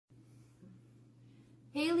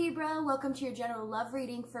Hey Libra, welcome to your general love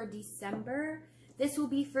reading for December. This will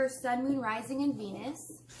be for Sun, Moon, Rising, and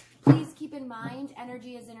Venus. Please keep in mind,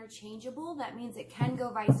 energy is interchangeable. That means it can go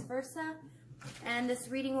vice versa. And this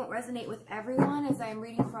reading won't resonate with everyone, as I am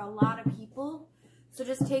reading for a lot of people. So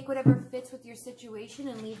just take whatever fits with your situation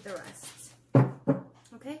and leave the rest.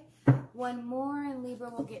 Okay? One more and Libra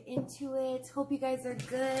will get into it. Hope you guys are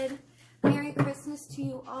good. Merry Christmas to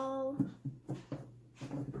you all.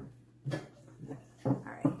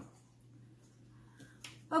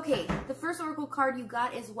 Okay, the first oracle card you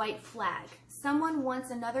got is White Flag. Someone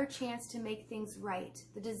wants another chance to make things right.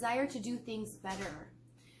 The desire to do things better.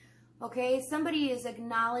 Okay, somebody is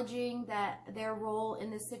acknowledging that their role in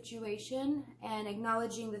this situation and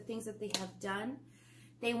acknowledging the things that they have done.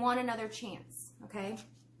 They want another chance, okay?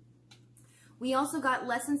 We also got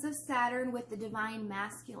Lessons of Saturn with the Divine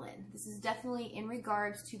Masculine. This is definitely in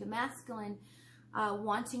regards to the masculine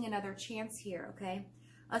wanting another chance here, okay?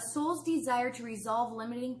 A soul's desire to resolve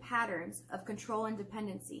limiting patterns of control and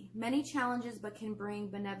dependency. Many challenges, but can bring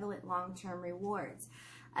benevolent long-term rewards.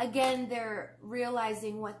 Again, they're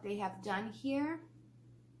realizing what they have done here.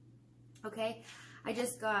 Okay, I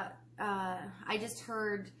just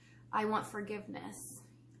heard, I want forgiveness.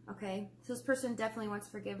 Okay, so this person definitely wants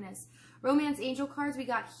forgiveness. Romance angel cards, we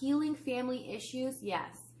got healing family issues,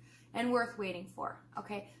 yes, and worth waiting for.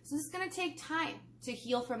 Okay, so this is going to take time to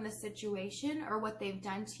heal from the situation or what they've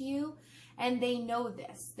done to you, and they know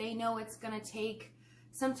this. They know it's going to take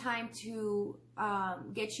some time to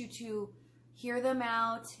get you to hear them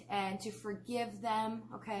out and to forgive them,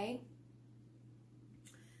 okay?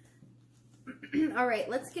 All right,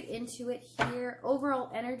 let's get into it here.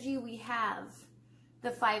 Overall energy, we have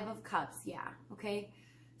the Five of Cups, yeah, okay?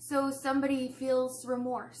 So somebody feels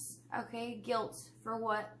remorse, okay? Guilt for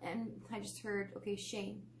what, and I just heard, okay,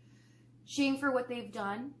 shame. Shame for what they've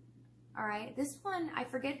done, all right? This one, I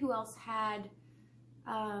forget who else had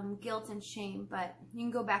guilt and shame, but you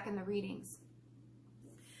can go back in the readings.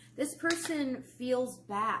 This person feels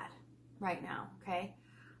bad right now, okay?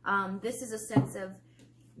 This is a sense of,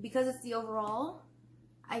 because it's the overall,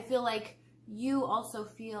 I feel like you also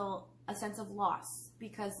feel a sense of loss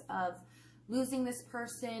because of losing this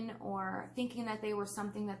person or thinking that they were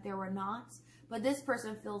something that they were not. But this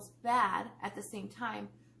person feels bad at the same time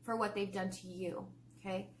for what they've done to you,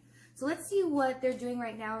 okay? So let's see what they're doing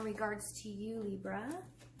right now in regards to you, Libra.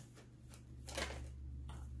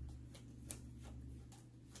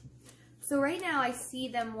 So right now I see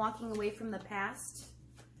them walking away from the past,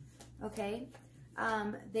 okay?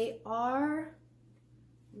 They are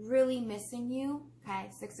really missing you, okay?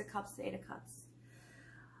 Six of Cups, Eight of Cups.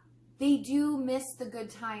 They do miss the good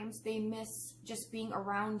times. They miss just being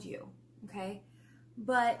around you, okay?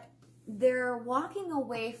 But they're walking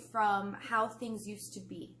away from how things used to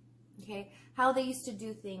be, okay? How they used to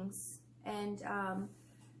do things. And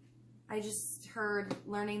I just heard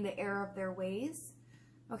learning the error of their ways.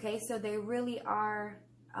 Okay, so they really are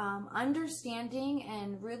understanding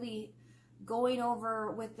and really going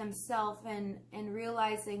over with themselves and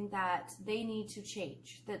realizing that they need to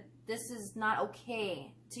change. That this is not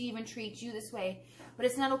okay to even treat you this way, but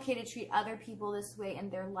it's not okay to treat other people this way in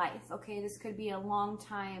their life. Okay, this could be a long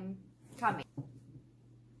time coming.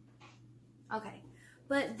 Okay,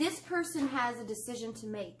 but this person has a decision to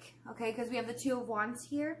make, okay, because we have the Two of Wands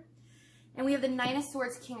here, and we have the Nine of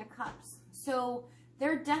Swords, King of Cups. So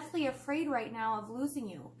they're deathly afraid right now of losing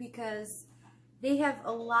you because they have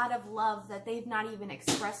a lot of love that they've not even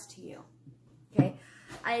expressed to you, okay?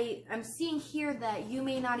 I'm seeing here that you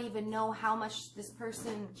may not even know how much this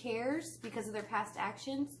person cares because of their past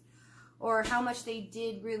actions or how much they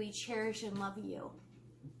did really cherish and love you.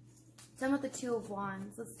 Done with the Two of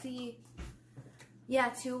Wands. Let's see. Yeah,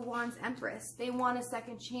 Two of Wands, Empress. They want a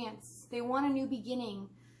second chance. They want a new beginning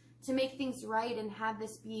to make things right and have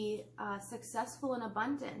this be successful and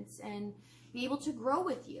abundant and be able to grow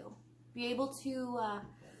with you. Be able to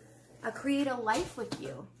create a life with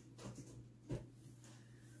you.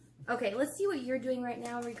 Okay, let's see what you're doing right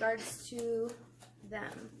now in regards to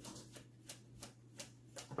them.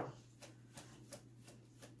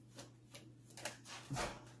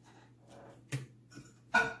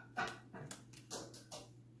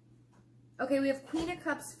 Okay, we have Queen of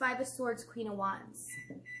Cups, Five of Swords, Queen of Wands.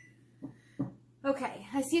 Okay,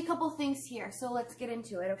 I see a couple things here, so let's get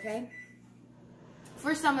into it, okay?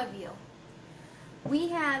 For some of you,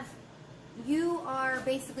 you are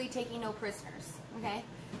basically taking no prisoners, okay?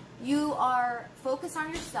 You are focused on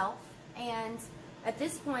yourself, and at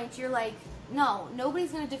this point, you're like, no,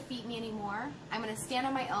 nobody's going to defeat me anymore. I'm going to stand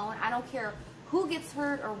on my own. I don't care who gets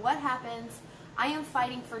hurt or what happens. I am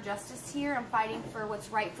fighting for justice here. I'm fighting for what's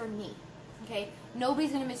right for me. Okay,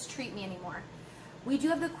 nobody's going to mistreat me anymore. We do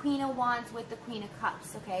have the Queen of Wands with the Queen of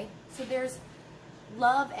Cups, okay? So there's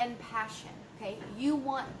love and passion, okay? You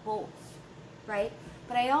want both, right?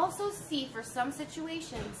 But I also see for some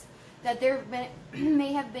situations that there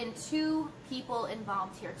may have been two people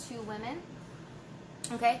involved here, two women,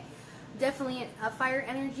 okay? Definitely a fire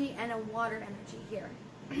energy and a water energy here.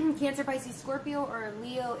 Cancer, Pisces, Scorpio, or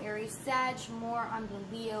Leo, Aries, Sag, more on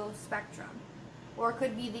the Leo spectrum. Or it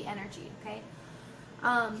could be the energy, okay?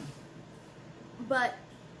 But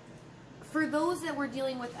for those that were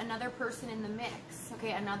dealing with another person in the mix,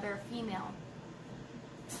 okay, another female,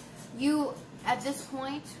 you, at this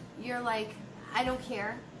point, you're like, I don't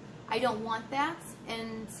care. I don't want that,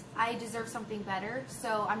 and I deserve something better,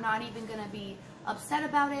 so I'm not even going to be upset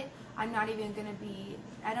about it. I'm not even going to be,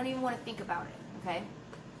 I don't even want to think about it, okay?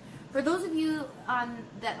 For those of you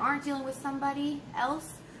that aren't dealing with somebody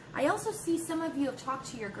else, I also see some of you have talked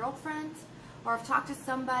to your girlfriend or have talked to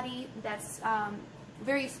somebody that's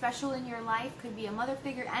very special in your life. Could be a mother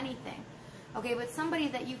figure, anything. Okay, but somebody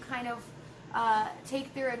that you kind of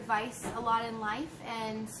take their advice a lot in life,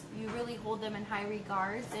 and you really hold them in high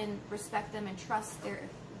regards and respect them and trust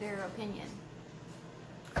their opinion.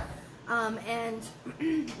 And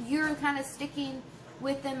you're kind of sticking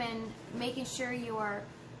with them and making sure you're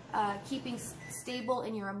keeping stable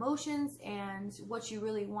in your emotions and what you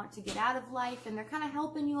really want to get out of life, and they're kind of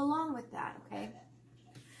helping you along with that, okay?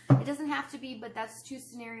 It doesn't have to be, but that's two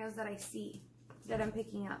scenarios that I see that I'm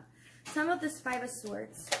picking up. Some of this Five of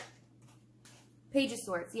Swords, Page of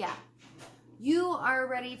Swords, yeah. You are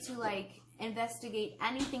ready to, like, investigate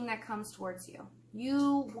anything that comes towards you.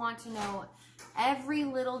 You want to know every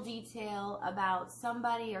little detail about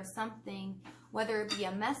somebody or something, whether it be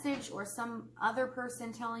a message or some other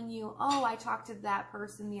person telling you, oh, I talked to that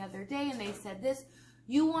person the other day and they said this.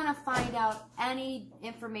 You want to find out any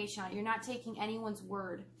information. You're not taking anyone's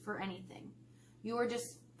word for anything. You are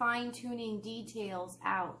just fine-tuning details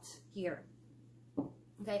out here.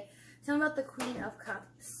 Okay, tell me about the Queen of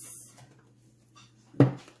Cups.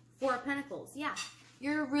 Four of Pentacles. Yeah,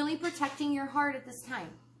 you're really protecting your heart at this time.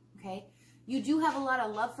 Okay, you do have a lot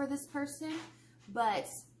of love for this person, but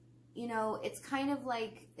you know, it's kind of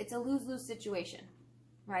like it's a lose-lose situation,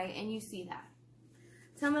 right? And you see that.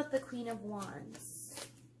 Tell me about the Queen of Wands.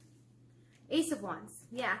 Ace of Wands.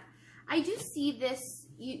 Yeah, I do see this.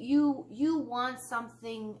 You want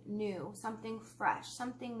something new, something fresh,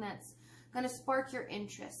 something that's going to spark your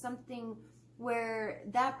interest, something where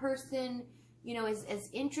that person, you know, is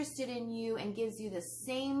interested in you and gives you the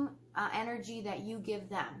same energy that you give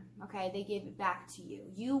them. Okay, they give it back to you.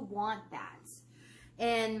 You want that.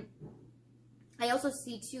 And I also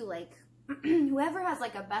see too, like, whoever has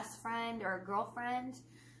like a best friend or a girlfriend,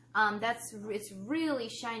 it's really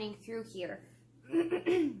shining through here.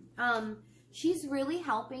 She's really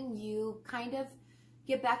helping you kind of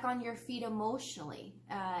get back on your feet emotionally,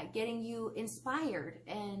 getting you inspired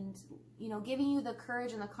and, you know, giving you the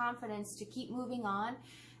courage and the confidence to keep moving on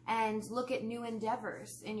and look at new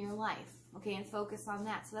endeavors in your life, okay, and focus on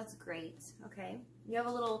that. So that's great, okay? You have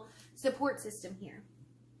a little support system here.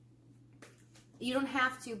 You don't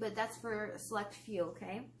have to, but that's for a select few,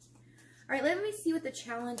 okay? All right, let me see what the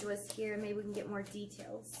challenge was here. Maybe we can get more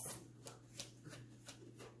details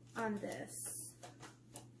on this.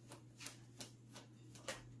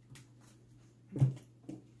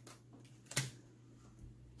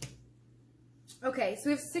 Okay, so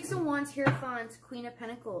we have Six of Wands, Hierophant, Queen of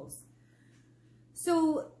Pentacles.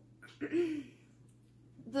 So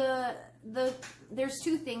there's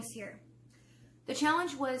two things here. The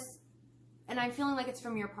challenge was, and I'm feeling like it's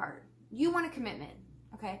from your part, you want a commitment,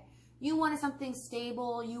 okay? You wanted something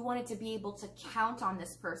stable. You wanted to be able to count on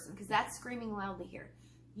this person, because that's screaming loudly here.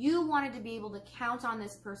 You wanted to be able to count on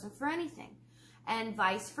this person for anything, and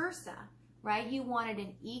vice versa, right? You wanted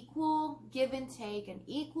an equal give and take, an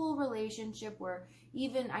equal relationship where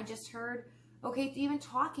even, I just heard, okay, even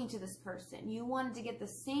talking to this person, you wanted to get the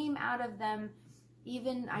same out of them.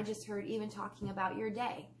 Even, I just heard, even talking about your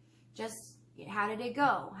day. Just, how did it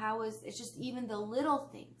go? It's just even the little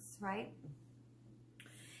things, right?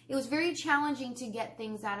 It was very challenging to get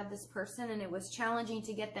things out of this person, and it was challenging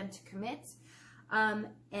to get them to commit.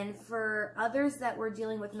 And for others that were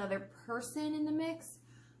dealing with another person in the mix,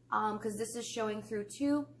 because this is showing through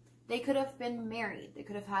too, they could have been married. They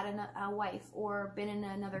could have had a wife or been in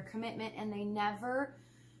another commitment, and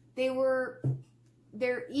they were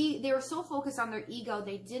so focused on their ego,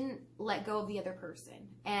 they didn't let go of the other person.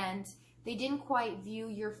 And they didn't quite view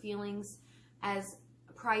your feelings as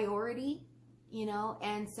a priority, you know,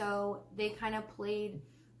 and so they kind of played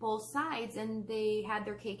both sides, and they had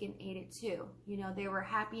their cake and ate it too. You know, they were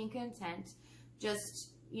happy and content,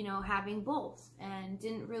 just, you know, having both, and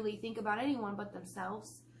didn't really think about anyone but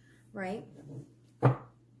themselves, right?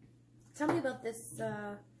 Tell me about this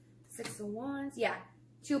Six of Wands. Yeah,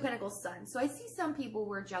 Two of Pentacles, Sun. So I see some people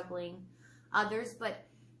were juggling others, but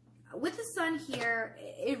with the Sun here,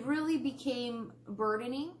 it really became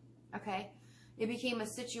burdening, okay? It became a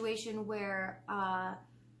situation where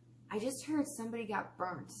I just heard somebody got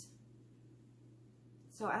burnt.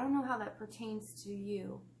 So I don't know how that pertains to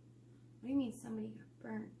you. What do you mean somebody got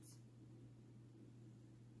burnt?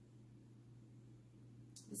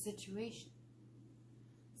 The situation.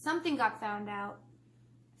 Something got found out.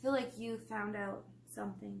 I feel like you found out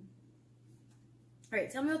something. All right,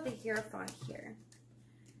 tell me about the Hierophant here.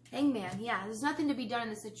 Hangman, yeah, there's nothing to be done in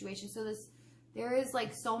this situation. So there is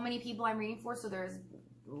like so many people I'm reading for, so there's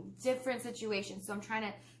different situations. So I'm trying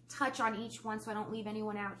to touch on each one so I don't leave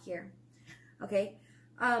anyone out here. Okay.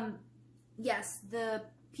 Yes, the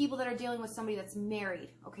people that are dealing with somebody that's married,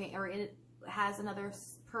 okay, or it has another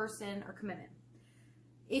person or commitment.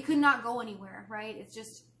 It could not go anywhere, right? It's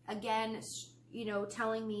just, again, you know,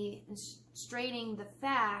 telling me and straining the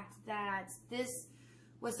fact that this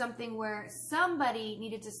was something where somebody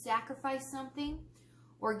needed to sacrifice something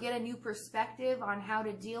or get a new perspective on how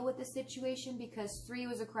to deal with the situation, because 3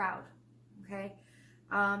 was a crowd, okay?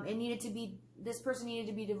 It needed to be, this person needed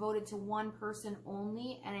to be devoted to one person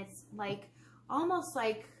only, and it's like, almost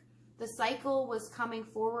like the cycle was coming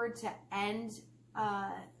forward to end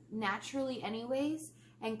naturally anyways,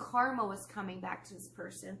 and karma was coming back to this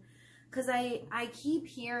person. Because I keep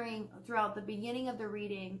hearing throughout the beginning of the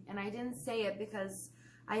reading, and I didn't say it because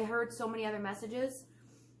I heard so many other messages,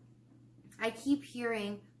 I keep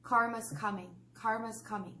hearing karma's coming,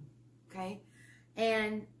 okay?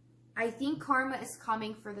 And I think karma is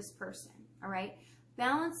coming for this person, all right?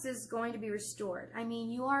 Balance is going to be restored. I mean,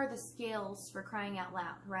 you are the scales, for crying out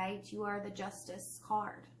loud, right? You are the Justice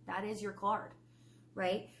card. That is your card,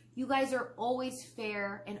 right? You guys are always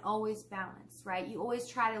fair and always balanced, right? You always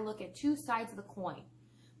try to look at 2 sides of the coin,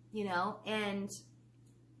 you know? And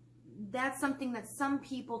that's something that some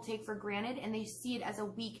people take for granted, and they see it as a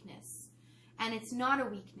weakness. And it's not a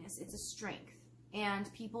weakness, it's a strength.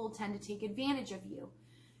 And people tend to take advantage of you.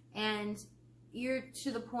 And you're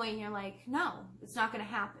to the point, you're like, no, it's not going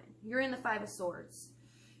to happen. You're in the 5 of Swords.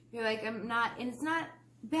 You're like, I'm not, and it's not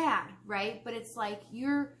bad, right? But it's like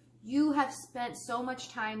you have spent so much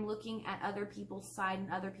time looking at other people's side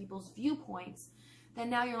and other people's viewpoints that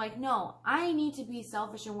now you're like, no, I need to be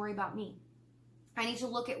selfish and worry about me. I need to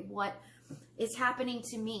look at what is happening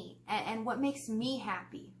to me and what makes me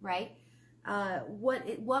happy, right?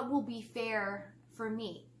 What will be fair for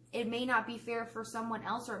me. It may not be fair for someone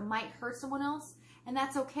else, or it might hurt someone else, and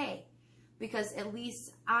that's okay, because at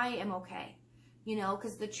least I am okay, you know,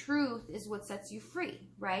 because the truth is what sets you free,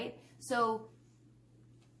 right? So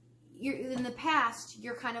you're in the past,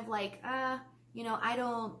 you're kind of like, you know, I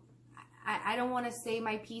don't want to say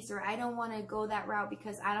my piece, or I don't want to go that route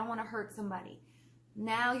because I don't want to hurt somebody.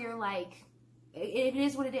 Now you're like, it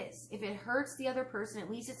is what it is. If it hurts the other person,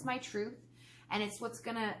 at least it's my truth, and it's what's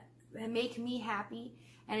gonna make me happy.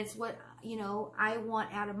 And it's what, you know, I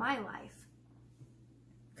want out of my life.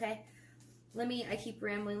 Okay? I keep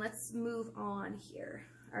rambling. Let's move on here.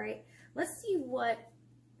 All right? Let's see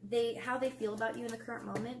how they feel about you in the current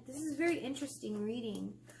moment. This is a very interesting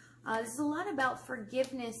reading. This is a lot about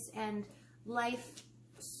forgiveness and life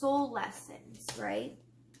soul lessons, right?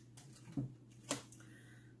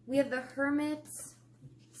 We have the Hermit,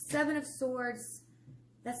 7 of Swords.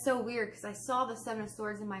 That's so weird because I saw the 7 of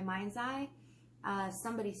Swords in my mind's eye.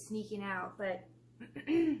 Somebody sneaking out, but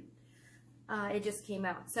it just came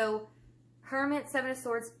out. So Hermit, 7 of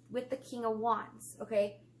Swords with the King of Wands,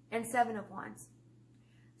 okay, and 7 of Wands.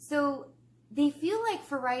 So they feel like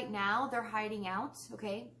for right now they're hiding out,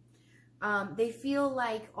 okay. They feel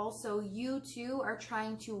like also you two are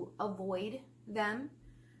trying to avoid them,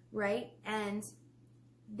 right? And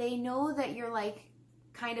they know that you're like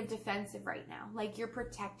kind of defensive right now, like you're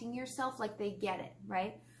protecting yourself, like they get it,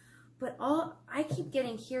 right? But all I keep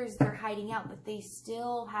getting here is they're hiding out, but they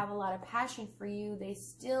still have a lot of passion for you. They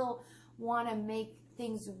still want to make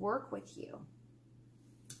things work with you.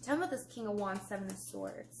 Tell me about this King of Wands, 7 of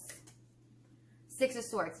Swords. 6 of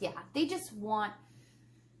Swords, yeah. They want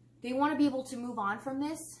to be able to move on from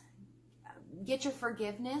this, get your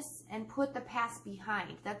forgiveness, and put the past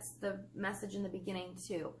behind. That's the message in the beginning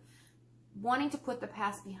too. Wanting to put the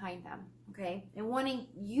past behind them, okay? And wanting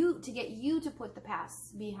you to get you to put the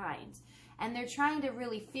past behind. And they're trying to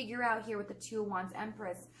really figure out here with the 2 of Wands,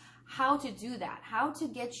 Empress, how to do that. How to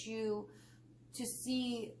get you to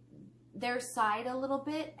see their side a little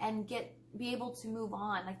bit and be able to move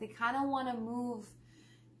on. Like they kind of want to move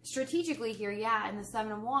strategically here, yeah, and the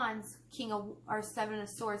Seven of Wands, Seven of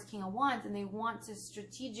Swords, King of Wands, and they want to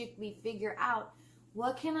strategically figure out,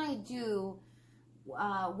 what can I do,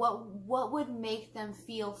 what would make them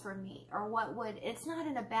feel for me, or what would, it's not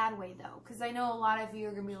in a bad way though, because I know a lot of you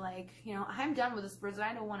are going to be like, you know, I'm done with this person,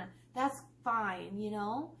 I don't want to, that's fine, you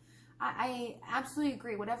know. I absolutely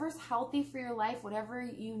agree. Whatever's healthy for your life, whatever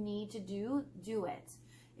you need to do, do it.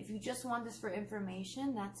 If you just want this for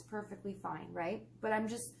information, that's perfectly fine, right? But I'm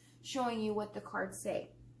just showing you what the cards say.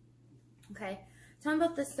 Okay. Tell me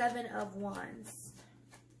about the Seven of Wands.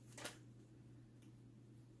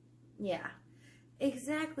 Yeah.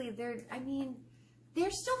 Exactly. They're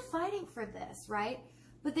still fighting for this, right?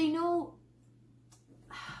 But they know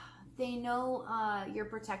you're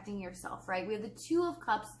protecting yourself, right? We have the Two of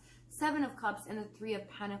Cups, Seven of Cups, and the Three of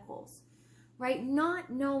Pentacles, right? Not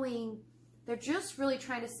knowing, they're just really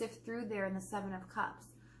trying to sift through there in the Seven of Cups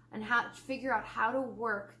and how to figure out how to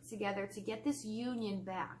work together to get this union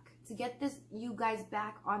back, to get you guys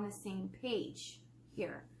back on the same page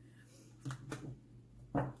here.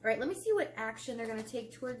 All right, let me see what action they're going to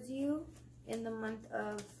take towards you in the month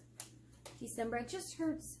of December. I just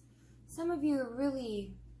heard some of you are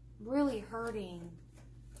really, really hurting.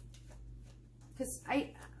 Because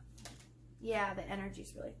yeah, the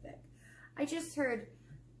energy's really thick. I just heard,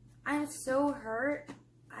 I'm so hurt,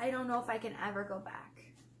 I don't know if I can ever go back,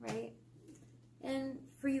 right? And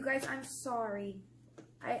for you guys, I'm sorry.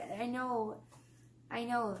 I know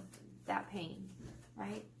that pain,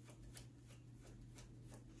 right?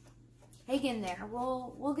 Hang in there.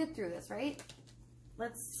 We'll get through this, right?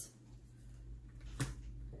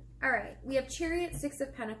 All right, we have Chariot, Six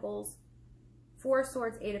of Pentacles, Four of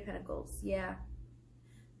Swords, Eight of Pentacles. Yeah.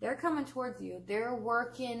 They're coming towards you. They're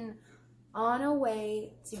working on a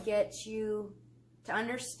way to get you to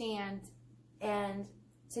understand and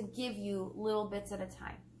to give you little bits at a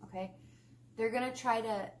time, okay? They're going to try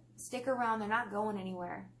to stick around. They're not going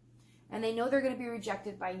anywhere. And they know they're going to be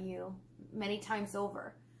rejected by you many times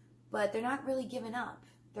over. But they're not really giving up.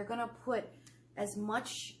 They're going to put as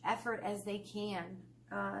much effort as they can.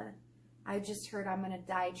 I just heard, I'm going to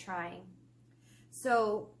die trying.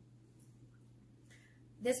 So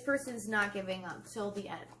this person's not giving up till the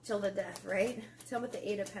end, till the death, right? Tell me with the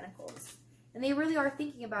Eight of Pentacles. And they really are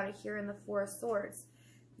thinking about it here in the Four of Swords.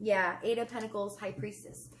 Yeah, Eight of Pentacles, High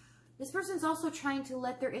Priestess. This person's also trying to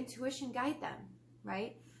let their intuition guide them,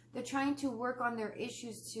 right? They're trying to work on their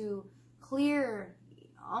issues to clear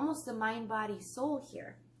almost the mind, body, soul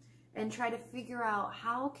here. And try to figure out,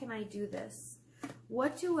 how can I do this?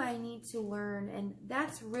 What do I need to learn? And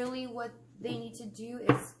that's really what they need to do,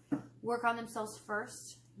 is work on themselves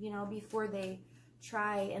first, you know, before they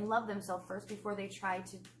try, and love themselves first before they try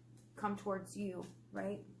to come towards you,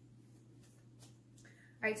 right?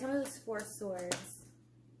 All right, tell me this Four of Swords.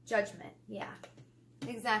 Judgment, yeah,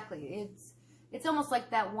 exactly. It's almost like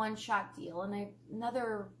that one-shot deal. And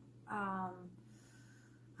another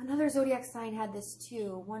zodiac sign had this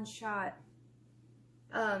too, one shot.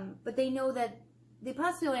 But they know that they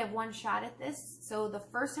possibly only have one shot at this. So the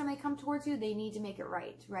first time they come towards you, they need to make it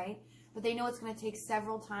right, right? But they know it's going to take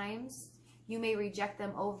several times. You may reject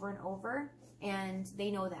them over and over, and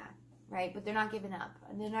they know that, right? But they're not giving up,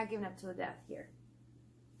 and they're not giving up to the death here.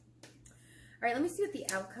 All right, let me see what the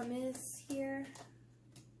outcome is here.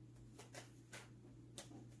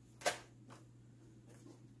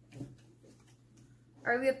 All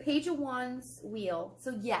right, we have Page of Wands, Wheel.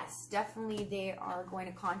 So yes, definitely they are going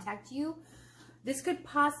to contact you. This could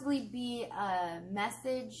possibly be a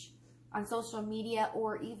message on social media,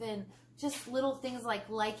 or even just little things like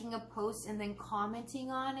liking a post and then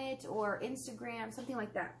commenting on it, or Instagram, something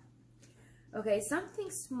like that. Okay,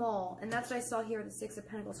 something small, and that's what I saw here with the Six of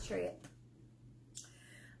Pentacles, Chariot.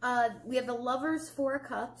 We have the Lovers, Four of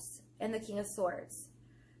Cups, and the King of Swords.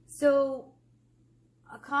 So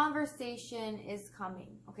a conversation is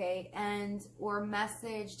coming, okay, or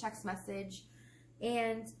message, text message,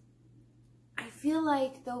 and I feel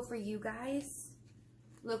like, though, for you guys,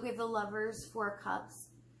 look, we have the Lovers, Four of Cups.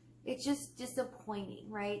 It's just disappointing,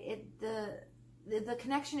 right? The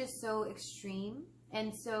connection is so extreme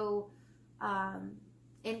and so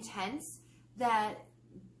intense that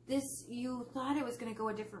you thought it was going to go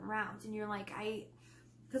a different route, and you're like,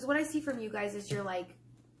 because what I see from you guys is you're like,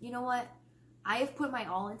 you know what? I have put my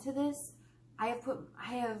all into this. So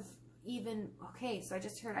I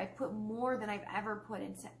just heard I've put more than I've ever put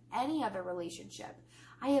into any other relationship.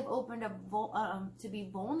 I have opened up to be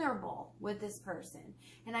vulnerable with this person.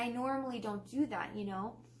 And I normally don't do that, you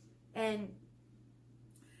know. And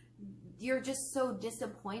you're just so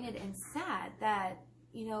disappointed and sad that,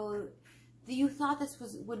 you know, you thought this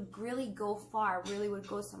would really go far, really would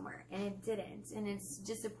go somewhere, and it didn't, and it's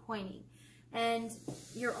disappointing. And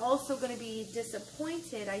you're also going to be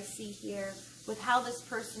disappointed, I see here, with how this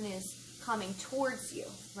person is coming towards you,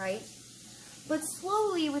 right? But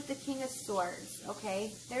slowly with the King of Swords,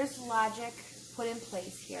 okay, there's logic put in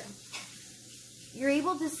place here. You're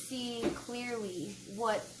able to see clearly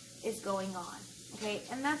what is going on, okay?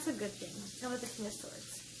 And that's a good thing. Tell me the King of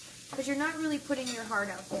Swords. Because you're not really putting your heart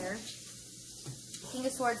out there. King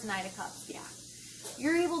of Swords, Knight of Cups, yeah.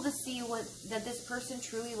 You're able to see that this person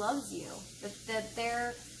truly loves you. That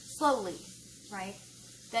they're slowly, right?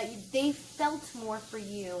 That they felt more for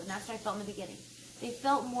you. And that's what I felt in the beginning. They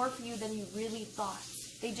felt more for you than you really thought.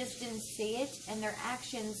 They just didn't say it, and their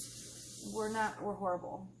actions were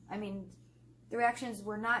horrible. I mean, their actions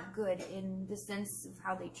were not good in the sense of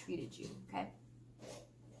how they treated you, okay?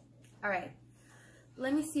 All right.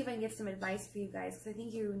 Let me see if I can get some advice for you guys, because I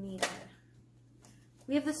think you need it.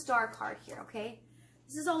 We have the Star card here, okay?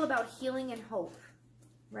 This is all about healing and hope,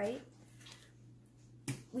 right?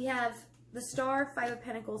 We have the Star, Five of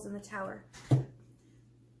Pentacles, and the Tower.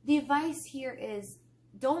 The advice here is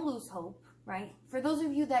don't lose hope, right? For those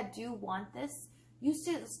of you that do want this, you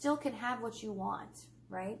still can have what you want,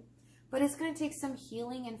 right? But it's going to take some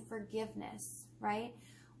healing and forgiveness, right?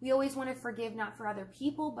 We always want to forgive not for other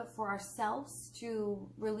people, but for ourselves to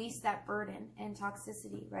release that burden and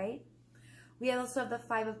toxicity, right? We also have the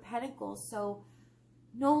Five of Pentacles, so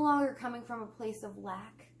no longer coming from a place of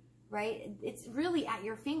lack, right? It's really at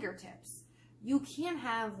your fingertips. You can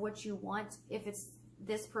have what you want if it's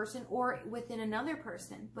this person or within another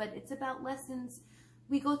person, but it's about lessons.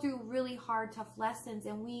 We go through really hard, tough lessons,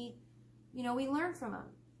 and we learn from them.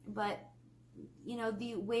 But, you know,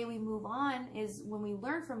 the way we move on is when we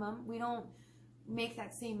learn from them, we don't make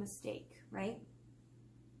that same mistake, right?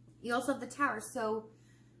 You also have the Tower. So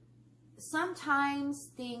sometimes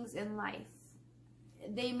things in life,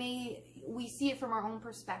 we see it from our own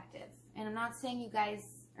perspective. And I'm not saying you guys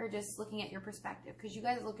are just looking at your perspective, because you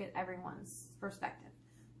guys look at everyone's perspective.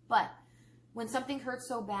 But when something hurts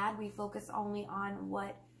so bad, we focus only on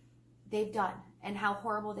what they've done and how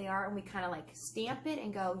horrible they are, and we kind of like stamp it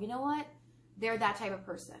and go, you know what? They're that type of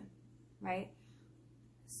person, right?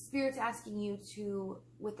 Spirit's asking you to,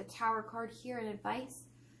 with the Tower card here and advice,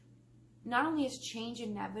 not only is change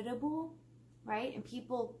inevitable, right? And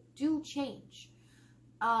people do change.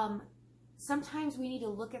 Sometimes we need to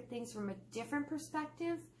look at things from a different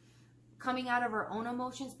perspective, coming out of our own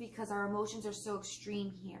emotions, because our emotions are so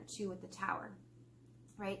extreme here too with the Tower,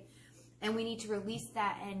 right? And we need to release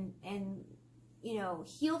that and you know,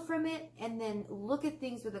 heal from it, and then look at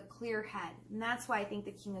things with a clear head. And that's why I think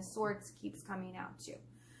the King of Swords keeps coming out too.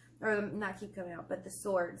 Or not keep coming out, but the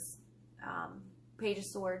Swords, Page of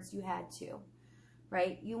Swords you had too,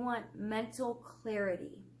 right? You want mental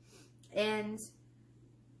clarity. And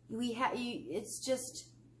it's just,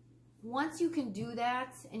 once you can do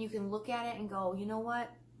that and you can look at it and go, you know what?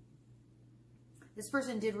 This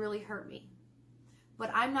person did really hurt me. But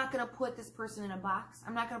I'm not going to put this person in a box.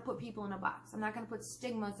 I'm not going to put people in a box. I'm not going to put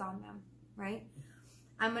stigmas on them, right?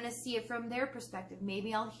 I'm going to see it from their perspective.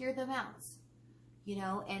 Maybe I'll hear them out, you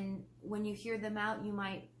know, and when you hear them out, you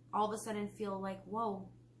might all of a sudden feel like, whoa,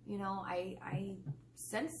 you know, I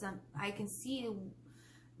sense some, I can see,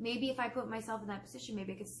 maybe if I put myself in that position,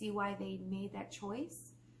 maybe I could see why they made that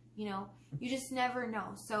choice. You know, you just never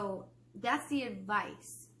know. So that's the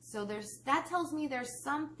advice. So that tells me there's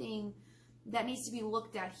something that needs to be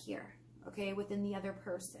looked at here, okay, within the other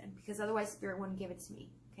person, because otherwise Spirit wouldn't give it to me,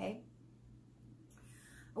 okay?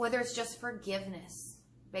 Whether it's just forgiveness,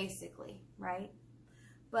 basically, right?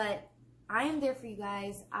 But I am there for you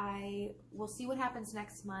guys. I will see what happens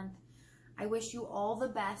next month. I wish you all the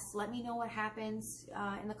best. Let me know what happens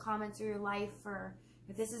in the comments of your life, or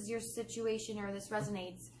if this is your situation or this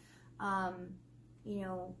resonates. You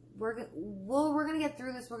know, we're gonna get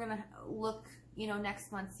through this. We're gonna look, you know,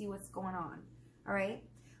 next month, see what's going on. All right,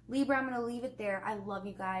 Libra, I'm gonna leave it there. I love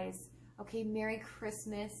you guys. Okay, Merry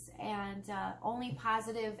Christmas, and only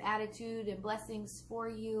positive attitude and blessings for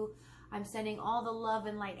you. I'm sending all the love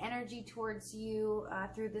and light energy towards you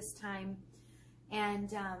through this time,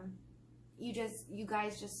 and you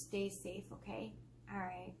guys just stay safe. Okay, all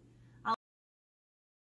right.